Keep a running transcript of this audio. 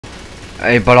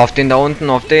Ey, Ball auf den da unten,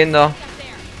 auf den da.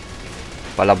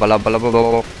 Baller, baller, baller,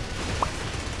 baller.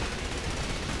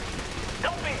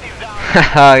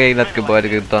 Haha, gegen das Gebäude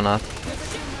gedonnert.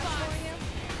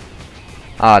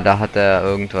 Ah, da hat er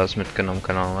irgendwas mitgenommen,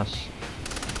 keine Ahnung was.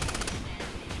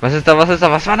 Was ist da, was ist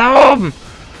da, was war da oben?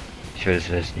 Ich will es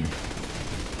wissen.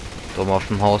 Drum auf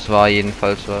dem Haus war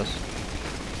jedenfalls was.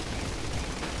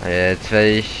 Jetzt werde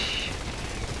ich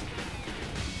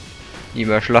nie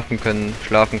mehr schlafen können,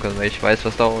 weil ich weiß,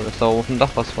 was da auf dem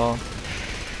Dach was war.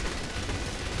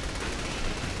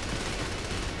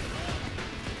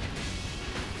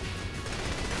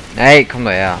 Hey, komm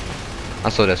da her.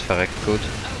 Achso, der ist verreckt. Gut.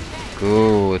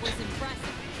 Gut.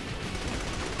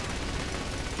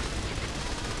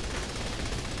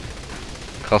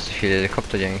 Krass, wie viele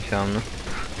Helikopter die eigentlich haben, ne?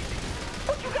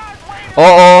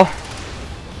 Oh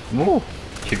oh!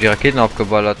 Ich habe die Raketen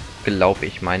aufgeballert. Glaube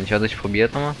ich, meine ich. Also ich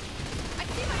probiert nochmal.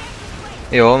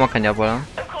 Jo, man kann ja ballern.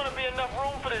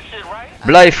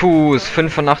 Bleifuß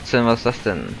 5 von 18, was ist das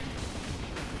denn?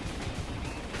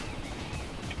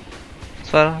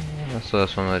 Was war da? Achso,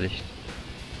 das war mal Licht.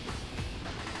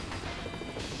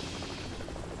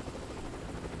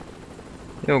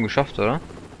 Jo, geschafft, oder?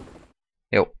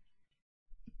 Jo.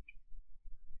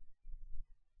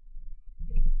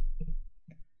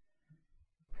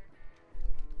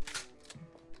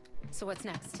 So what's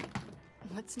next?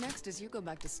 What's next is you go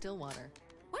back to Stillwater.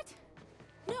 What?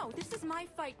 No, this is my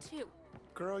fight too.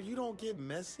 Girl, you don't get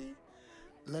messy.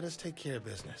 Let us take care of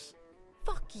business.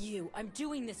 Fuck you. I'm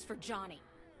doing this for Johnny.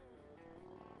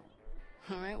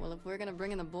 Alright, well if we're gonna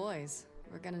bring in the boys,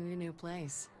 we're gonna need a new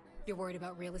place. You're worried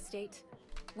about real estate?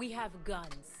 We have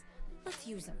guns. Let's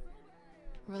use them.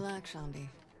 Relax, Shandy.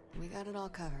 We got it all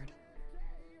covered.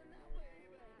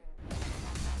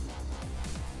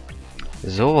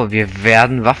 So, wir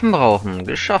werden Waffen brauchen.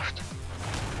 Geschafft.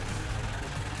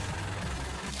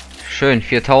 Schön,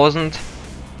 4000.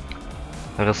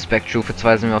 Respektstufe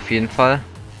 2 sind wir auf jeden Fall.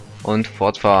 Und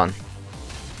fortfahren.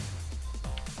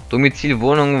 Domizil,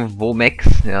 Wohnung, Womex.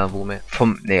 Ja, Womex.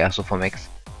 Vom Ex.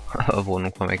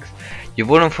 Wohnung vom Ex. Die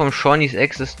Wohnung vom Shawnees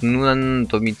Ex ist nun ein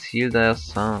Domizil der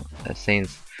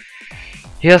Saints.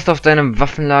 Hier hast du auf deinem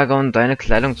Waffenlager und deine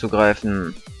Kleidung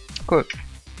zugreifen. Cool.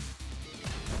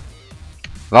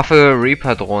 Waffe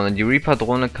Reaper-Drohne. Die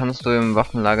Reaper-Drohne kannst du im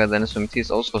Waffenlager deines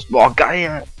Domizils ausrüsten. Boah,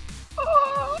 geil!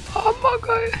 Oh,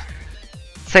 geil!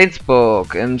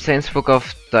 Saintsburg. Im Saintsburg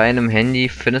auf deinem Handy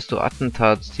findest du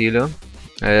Attentatsziele,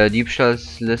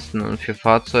 Diebstahlslisten und für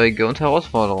Fahrzeuge und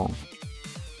Herausforderungen.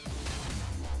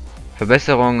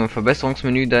 Verbesserung. Im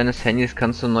Verbesserungsmenü deines Handys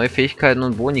kannst du neue Fähigkeiten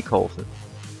und Boni kaufen.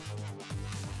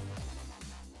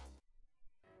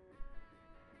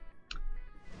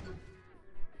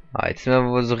 Jetzt sind wir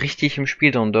wohl so richtig im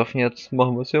Spiel drin und dürfen jetzt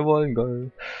machen, was wir wollen.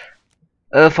 Geil.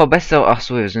 Verbesserung. Ach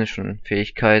so, hier sind schon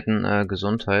Fähigkeiten.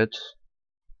 Gesundheit.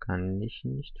 Kann ich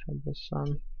nicht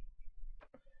verbessern.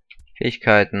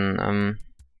 Fähigkeiten.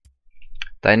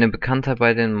 Deine Bekanntheit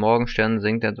bei den Morgensternen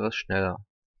sinkt etwas schneller.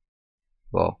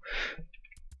 Wow.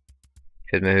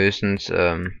 Ich werde mir höchstens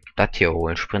das hier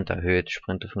holen. Sprint erhöht.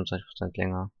 Sprinte 25%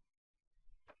 länger.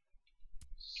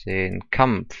 10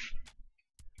 Kampf.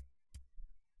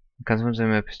 Kannst du uns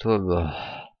mehr Pistole?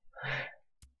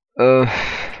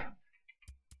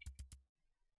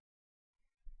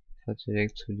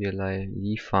 Direkt zu dir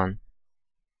liefern.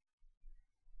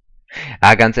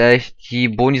 Ja, ganz ehrlich, die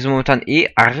Boni sind momentan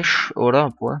eh Arsch, oder?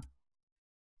 Obwohl.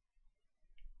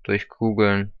 Durch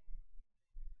Kugeln.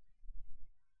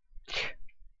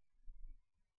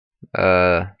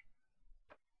 Ganz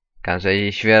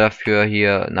ehrlich, ich wäre dafür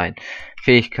hier. Nein.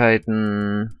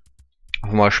 Fähigkeiten.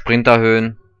 Auch mal Sprint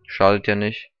erhöhen. Schadet ja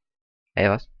nicht. Ey,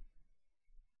 was?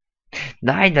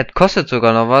 Nein, das kostet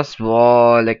sogar noch was.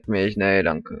 Boah, leckt mich. Nee,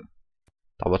 danke.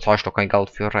 Aber zahle ich doch kein Geld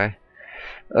für, ey.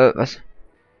 Was?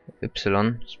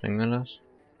 Y, was bringt mir das?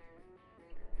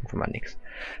 Einfach mal nix.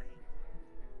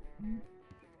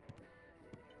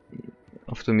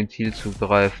 Auf Domizil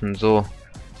zugreifen, so.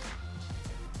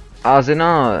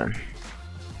 Arsenal.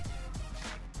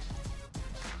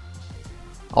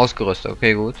 Ausgerüstet,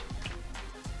 okay, gut.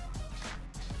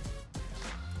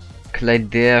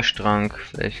 Kleiderschrank.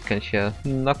 Vielleicht kann ich hier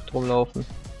nackt rumlaufen.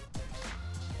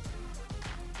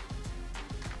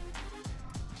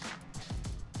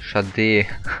 Schade.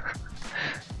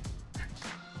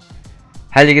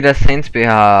 Heilige der Saints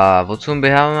BH. Wozu ein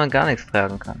BH, wenn man gar nichts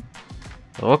tragen kann?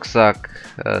 Rucksack.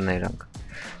 Nee, danke.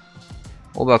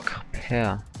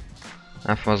 Oberkörper.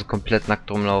 Einfach mal so komplett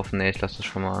nackt rumlaufen. Nee, ich lasse das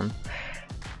schon mal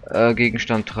an.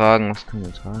 Gegenstand tragen. Was kann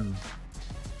man tragen?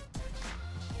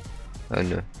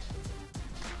 Nö.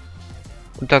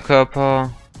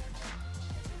 Unterkörper.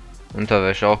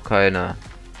 Unterwäsche auch keine.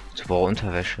 Super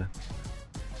Unterwäsche.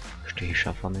 Verstehe ich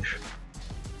einfach nicht.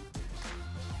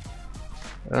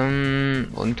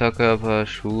 Unterkörper,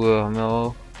 Schuhe haben wir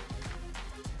auch.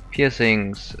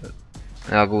 Piercings.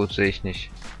 Ja gut, sehe ich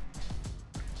nicht.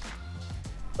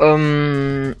 Boah,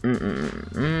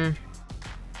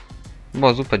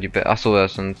 super, die Ach so,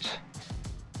 das sind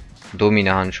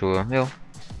Domina-Handschuhe. Ja,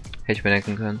 hätte ich mir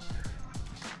denken können.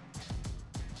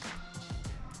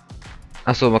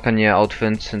 Ach so, man kann hier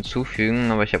Outfits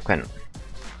hinzufügen, aber ich habe keinen.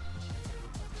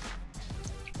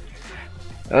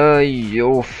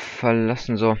 Jo,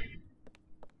 verlassen so.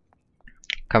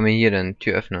 Kann mir hier denn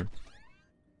Tür öffnen?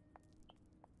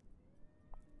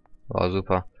 Oh,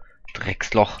 super.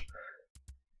 Drecksloch.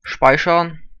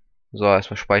 Speichern. So,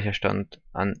 erstmal Speicherstand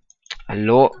an.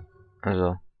 Hallo.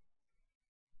 Also.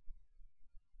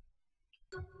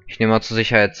 Ich nehme mal zur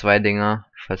Sicherheit 2 Dinger,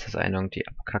 falls das eine irgendwie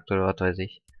abkackt oder was weiß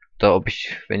ich. Oder ob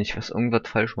ich, wenn ich irgendwas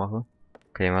falsch mache.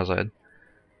 Kann ja mal sein.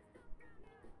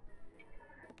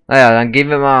 Naja, dann gehen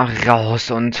wir mal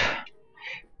raus und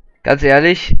ganz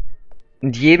ehrlich,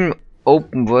 in jedem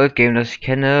Open World Game, das ich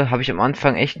kenne, habe ich am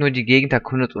Anfang echt nur die Gegend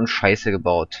erkundet und Scheiße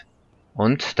gebaut.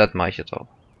 Und das mache ich jetzt auch.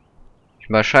 Ich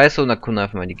mache Scheiße und erkunde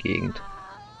einfach mal die Gegend.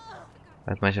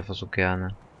 Das mache ich einfach so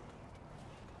gerne.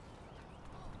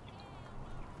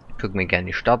 Ich guck mir gerne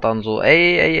die Stadt an, so,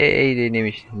 ey, den nehme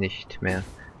ich nicht mehr.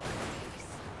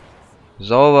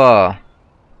 Sauber.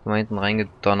 Mal hinten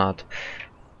reingedonnert.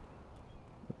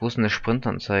 Wo ist denn eine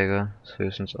Sprintanzeige? Das ist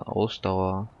höchstens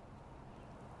Ausdauer.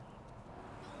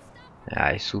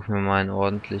 Ja, ich suche mir mal eine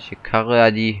ordentliche Karre. Ja,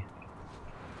 die.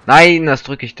 Nein, was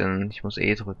drücke ich denn? Ich muss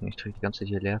E drücken. Ich drücke die ganze Zeit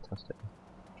hier Leertaste.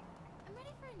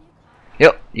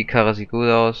 Ja, die Karre sieht gut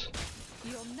aus.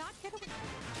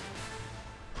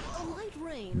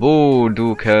 Wo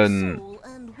du Ken.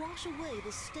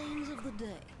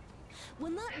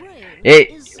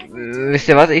 Ey, wisst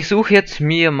ihr was? Ich suche jetzt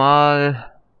mir mal.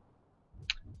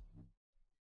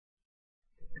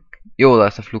 Jo, da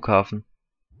ist der Flughafen.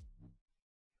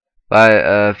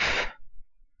 Weil,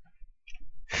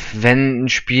 wenn ein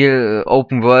Spiel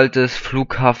Open World ist,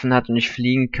 Flughafen hat und ich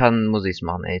fliegen kann, muss ich es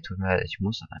machen. Ey, tut mir leid, ich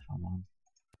muss das einfach machen.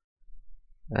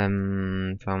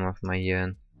 Fangen wir mal hier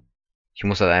hin. Ich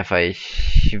muss halt einfach,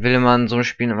 ich will immer in so einem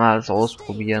Spiel immer alles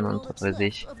ausprobieren und was weiß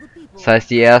ich. Das heißt,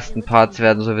 die ersten Parts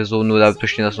werden sowieso nur damit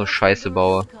bestehen, dass ich nur Scheiße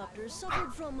baue.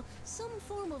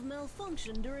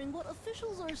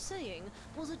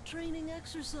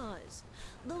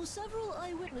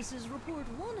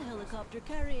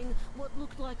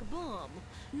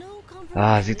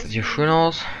 Ah, sieht das hier schön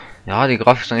aus? Ja, die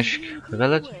Grafik ist eigentlich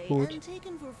relativ gut.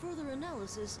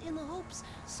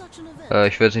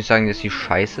 Ich würde jetzt nicht sagen, dass die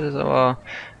scheiße ist, aber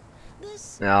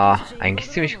ja, eigentlich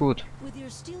ziemlich gut.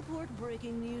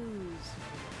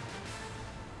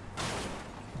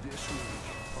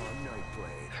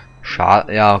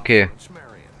 Ja, okay.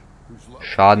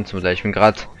 Schadensmodell. Ich bin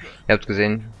gerade, ihr habt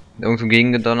gesehen, irgendwo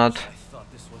gegengedonnert.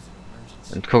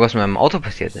 Und guck, was mit meinem Auto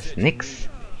passiert ist. Nix.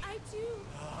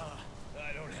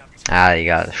 Ah,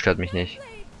 egal, das stört mich nicht.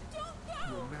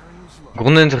 Im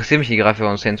Grunde interessiert mich die Grafik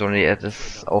von Saints Only. Das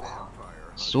ist auch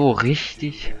so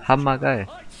richtig hammergeil.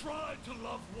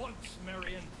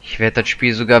 Ich werde das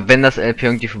Spiel sogar, wenn das LP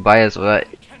irgendwie vorbei ist, oder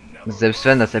selbst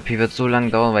wenn, das LP wird so lange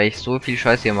dauern, weil ich so viel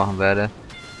Scheiß hier machen werde.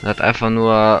 Und das einfach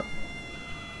nur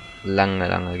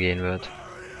lange gehen wird.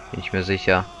 Bin ich mir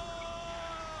sicher.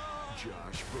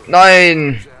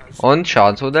 Nein! Und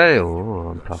Schadensmodell.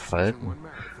 Oh, ein paar Falten.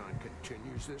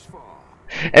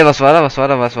 Ey, was war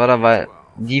da? Weil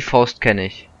die Faust kenne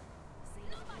ich.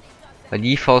 Weil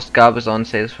die Faust gab es auch in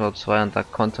Salesforce 2 und da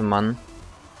konnte man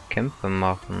Kämpfe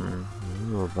machen.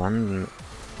 Oh, wann?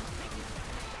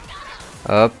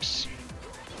 Ups.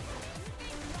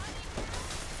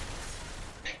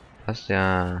 Was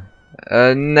ja?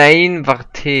 Nein,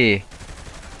 warte.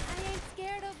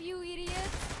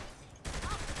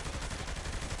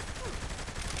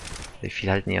 Wie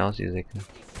viel halten die aus, die Säcke?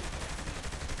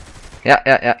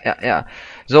 Ja.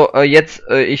 So, jetzt,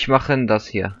 ich mache das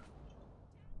hier.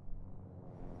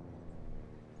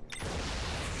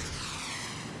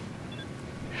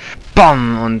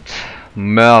 Bam! Und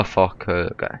mehrfach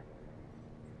Köll. Geil.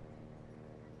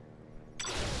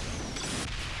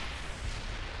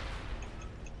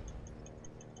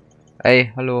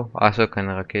 Ey, hallo. Ach so,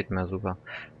 keine Raketen mehr, super.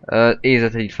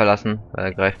 E-Satellit verlassen, weil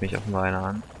er greift mich offenbar einer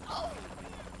an.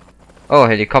 Oh,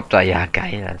 Helikopter, ja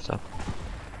geil, also.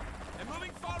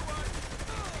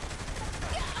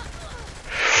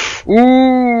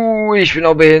 Ich bin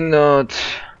auch behindert.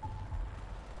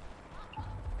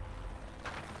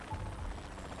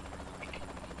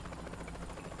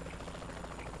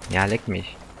 Ja, leck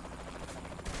mich.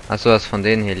 Achso, das ist von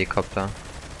denen Helikopter.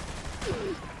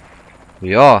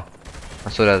 Ja.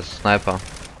 Achso, das ist Sniper.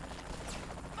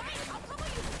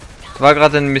 Das war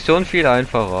gerade in Mission viel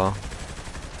einfacher.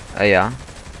 Ah ja.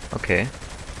 Okay.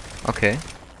 Okay.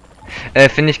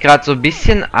 Finde ich gerade so ein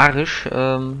bisschen arisch.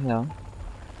 Ja.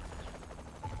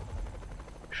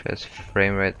 Scheiß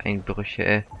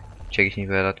Framerate-Einbrüche, check ich nicht,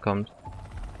 wer das kommt.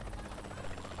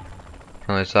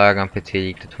 Kann ich sagen, am PC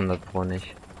liegt das 100 Pro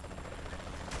nicht.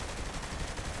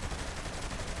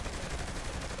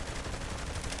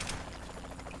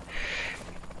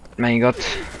 Mein Gott.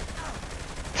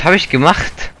 Was habe ich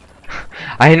gemacht?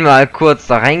 Einmal kurz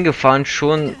da reingefahren,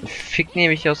 schon fick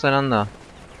nehme ich auseinander.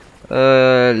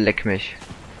 Leck mich.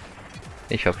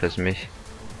 Ich verpiss mich.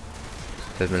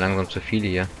 Das wird mir langsam zu viele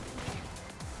hier.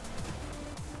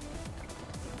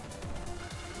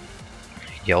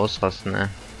 Die ausrasten,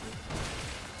 ne?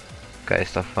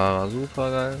 Geisterfahrer,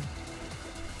 super geil.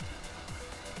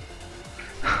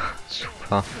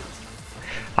 Super.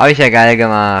 Habe ich ja geil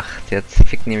gemacht. Jetzt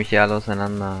ficken nämlich hier alle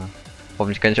auseinander.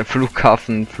 Hoffentlich kann ich am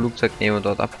Flughafen ein Flugzeug nehmen und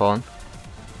dort abhauen.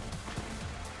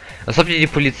 Als ob die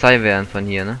Polizei wären von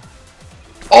hier, ne?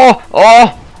 Oh! Oh!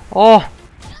 Oh!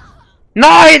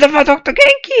 Nein, das war Dr.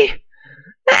 Genki!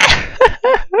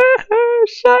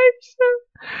 Scheiße!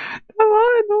 Da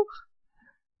war er noch.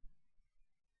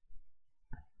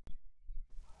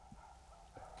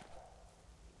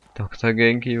 Dr.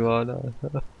 Genki war da.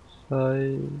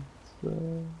 Scheiße.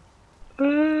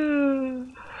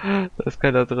 Da ist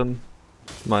keiner drin.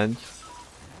 Meins.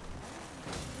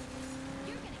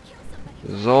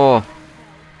 So.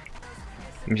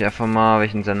 Nehme ich einfach mal,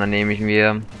 welchen Sender nehme ich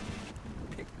mir?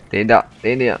 Den da,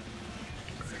 den hier.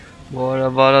 Boah,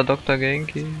 da war der Dr.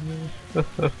 Genki.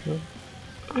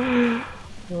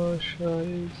 Oh,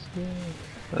 scheiße.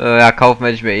 Ja, kaufen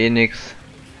werde ich mir eh nichts.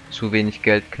 Zu wenig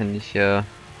Geld kann ich ja.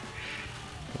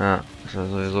 Ja, ist ja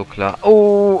sowieso klar.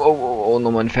 Oh,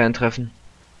 nochmal ein Fan-Treffen.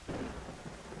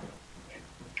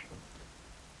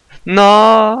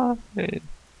 Nein!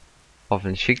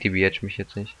 Hoffentlich schickt die Biatch mich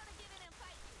jetzt nicht.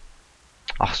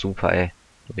 Ach super, ey.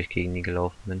 Ob ich gegen die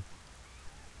gelaufen bin.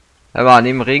 Aber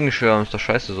neben Regenschirm ist doch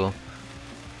scheiße so.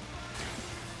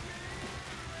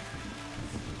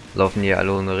 Laufen hier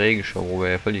alle ohne Regenschirm, wo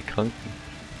wir ja voll die Kranken.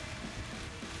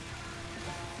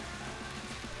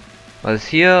 Was ist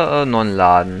hier?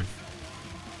 Non-Laden.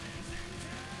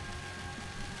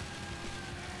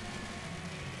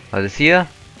 Was ist hier?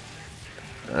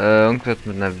 Irgendwas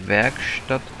mit einer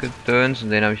Werkstatt gedöns und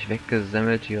den habe ich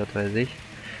weggesammelt, hier, was weiß ich.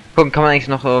 Gucken, kann man eigentlich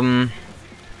noch, ne,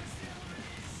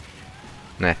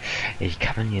 ich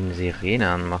kann man hier eine Sirene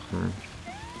anmachen.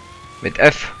 Mit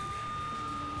F.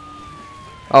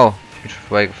 Oh, ich bin schon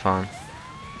vorbeigefahren.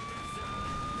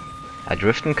 Ja,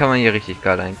 driften kann man hier richtig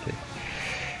geil eigentlich.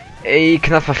 Ey,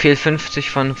 knapp verfehlt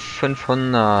 50 von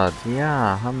 500.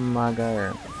 Ja,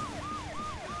 hammergeil.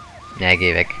 Ja,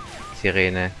 geh weg.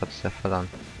 Sirene, was ist der Verlangt?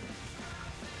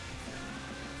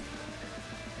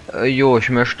 Jo, ich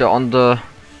möchte an der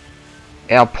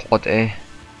Airport, ey.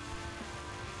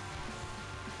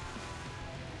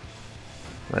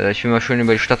 Weil ich will mal schön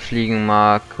über die Stadt fliegen,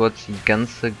 mal kurz die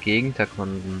ganze Gegend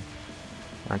erkunden.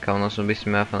 Dann kann man noch so ein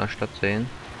bisschen mehr von der Stadt sehen.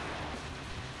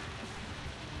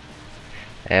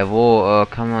 Wo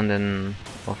kann man denn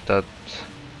auf das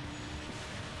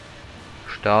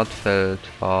Startfeld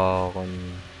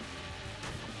fahren?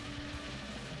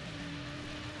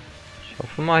 Ich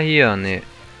hoffe mal hier, nee.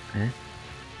 Hä?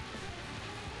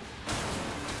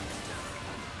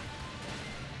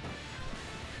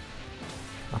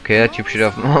 Okay, der Typ steht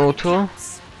auf dem Auto.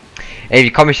 Ey,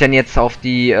 wie komme ich denn jetzt auf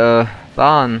die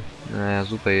Bahn? Naja,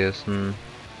 super, hier ist ein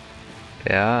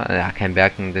Berg. Ja, kein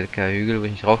Berg, ein dicker Hügel, wo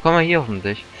ich nicht drauf komme. Hier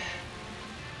hoffentlich.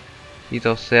 Sieht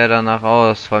doch sehr danach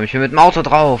aus. Vor allem, ich bin mit dem Auto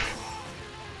drauf.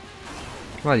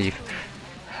 Mal lief.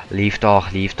 Lief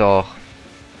doch, lief doch.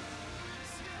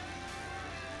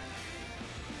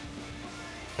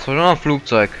 Das war schon ein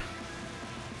Flugzeug.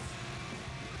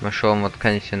 Mal schauen, was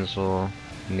kann ich denn so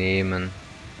nehmen.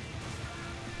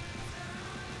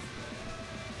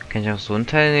 Kann ich auch so einen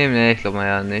Teil nehmen? Ne, ich glaube mal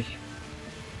ja nicht.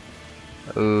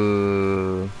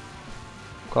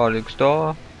 Gar nichts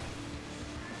da.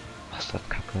 Was ist das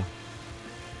Kacke?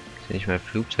 Ist ja nicht mehr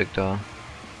Flugzeug da.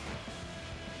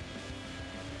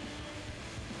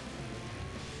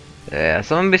 Ja,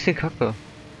 ist aber ein bisschen Kacke.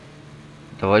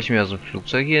 Da wollte ich mir so ein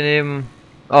Flugzeug hier nehmen.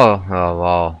 Oh, ja,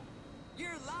 wow.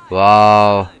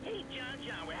 Wow.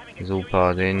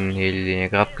 Super, den Heli, den ihr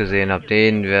gerade gesehen habt,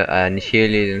 den nicht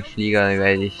Heli, den Flieger, den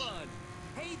werde ich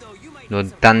nur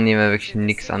dann nehmen, wenn wirklich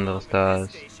nichts anderes da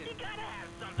ist.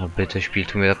 Aber bitte, Spiel,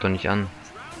 tu mir das doch nicht an.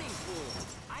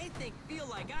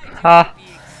 Ha!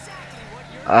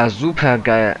 Ah, super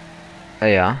geil.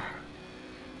 Ja.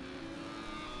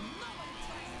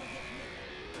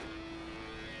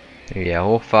 Ja,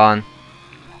 hochfahren.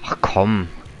 Ach komm.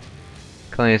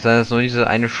 Kann nicht sein, dass nur diese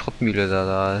eine Schrottmühle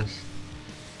da ist,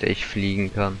 der ich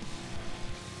fliegen kann.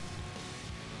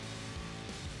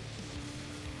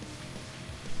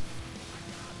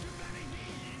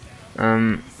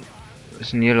 Was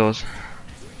ist denn hier los?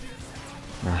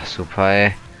 Ach super,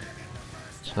 ey.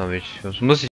 Was muss ich